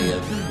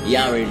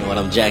Y'all already know what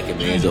I'm jacking,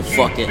 man. The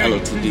fucking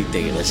LO2D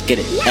thing. Let's get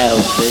it. Hell,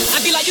 bitch. I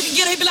be like, you can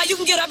get it, be like, you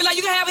can get it, I be like,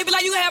 you can have it, be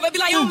like, you can have it, be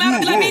like, you don't matter,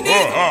 be like, me neither.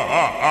 I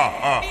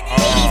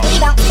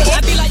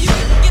be like, you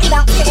can get it,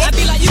 I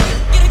be like, you can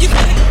get it, you can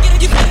get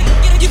it, you can get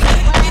it, you can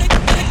get it, you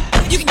can get it,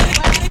 you can get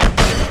it,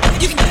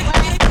 you can get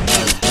it,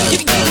 you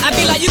can get it, I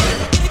be like, you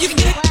can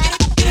get it,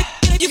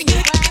 you can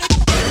get it,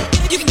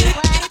 you can get it,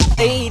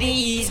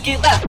 ladies, get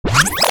up.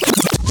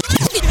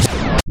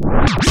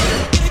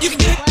 You can get it, you can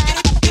get it,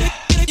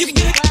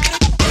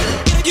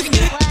 you can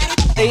get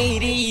it,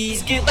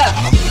 ladies, get up.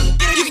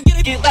 You can get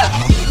it, get up.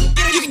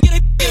 You can get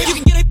it, you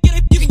can get it, get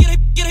it, you can get it,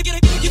 get it, get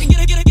it, you can get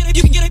it, get it, get it,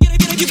 you can get it, get it,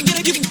 get it, you can get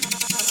it, you can.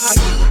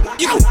 You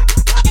can get it, you can.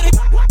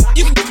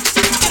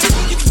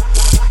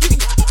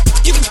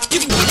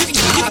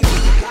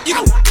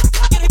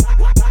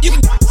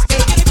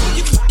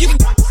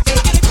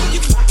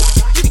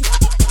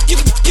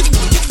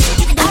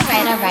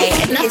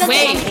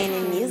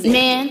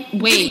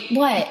 Wait.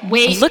 What?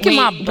 Wait. Look at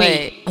my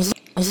butt.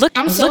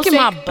 Look at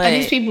my butt.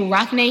 These people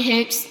rocking their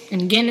hips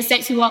and getting the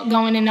sexy walk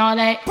going and all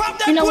that.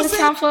 You know what it's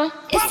time for?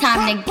 It's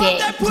time to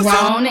get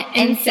grown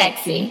and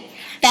sexy.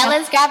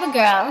 Fellas, grab a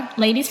girl.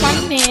 Ladies, find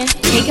a man.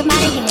 Take him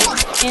out of here.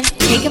 And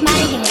take him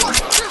out of here.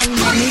 And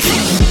let me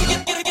see.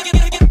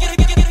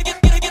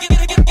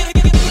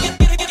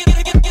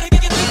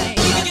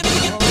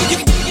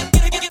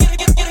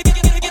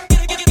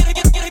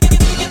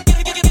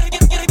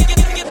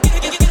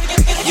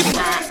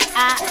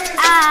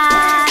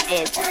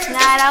 It's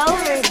not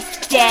over,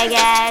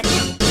 Jagged.